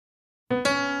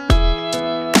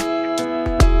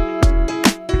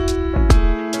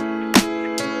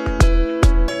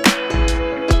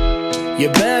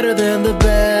You're better than the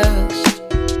best.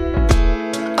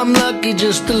 I'm lucky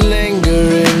just to linger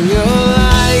in your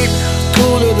light.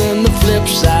 Cooler than the flip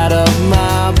side of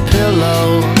my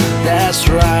pillow. That's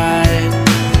right.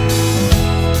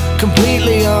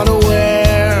 Completely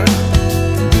unaware.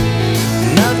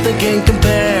 Nothing can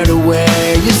compare to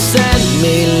where you send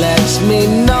me. Lets me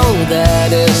know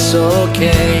that it's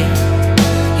okay.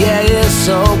 Yeah, it's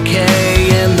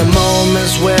okay. In the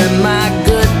moments when my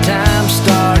good times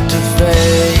start to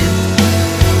fade,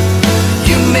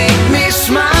 you make me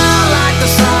smile like the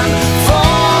sun,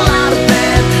 fall out of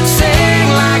bed, sing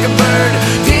like a bird,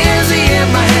 dizzy in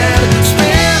my head,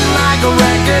 spin like a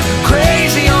record,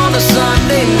 crazy on a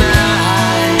Sunday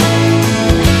night.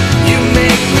 You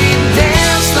make me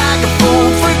dance like a fool,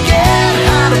 forget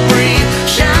how to breathe,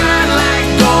 shine like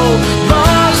gold,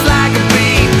 buzz like a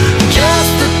bee.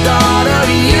 Just the thought of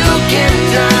you can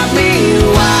drive me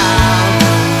wild.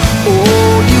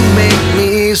 Oh, you make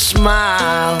me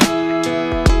smile.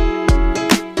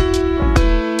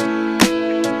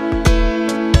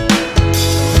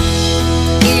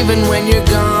 Even when you're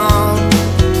gone,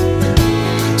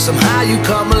 somehow you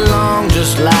come along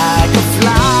just like a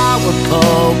flower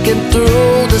poking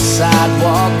through the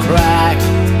sidewalk crack.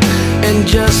 And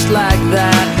just like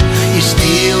that, you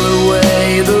steal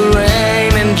away the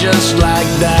rain. And just like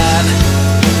that,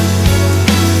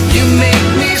 you make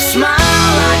me smile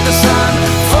like the sun,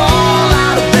 fall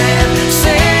out of bed,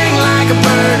 sing like a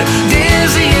bird,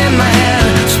 dizzy in my head,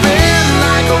 spin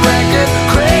like a record,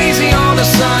 crazy on a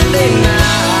Sunday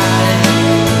night.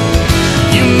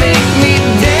 You make me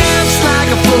dance like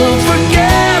a fool,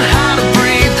 forget how to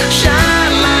breathe,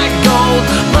 shine like gold,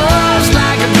 buzz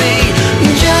like a bee.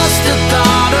 Just the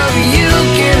thought of you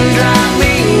can drive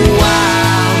me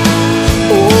wild.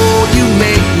 Oh, you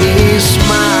make me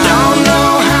smile. Don't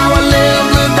know how I live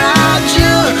without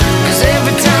you, 'cause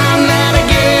every time that I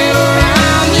get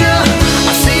around you,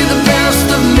 I see the best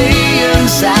of me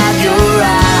inside your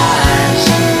eyes.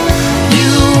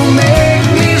 You make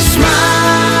me smile.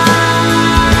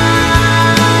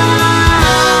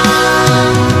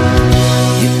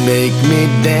 You make me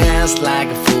dance like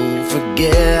a fool,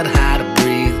 forget how to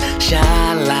breathe,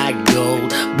 shine like gold,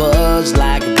 buzz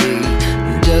like a bee.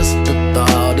 Just the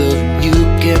thought of you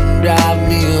can drive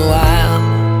me wild.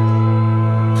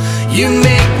 You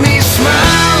make me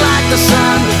smile like the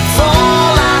sun,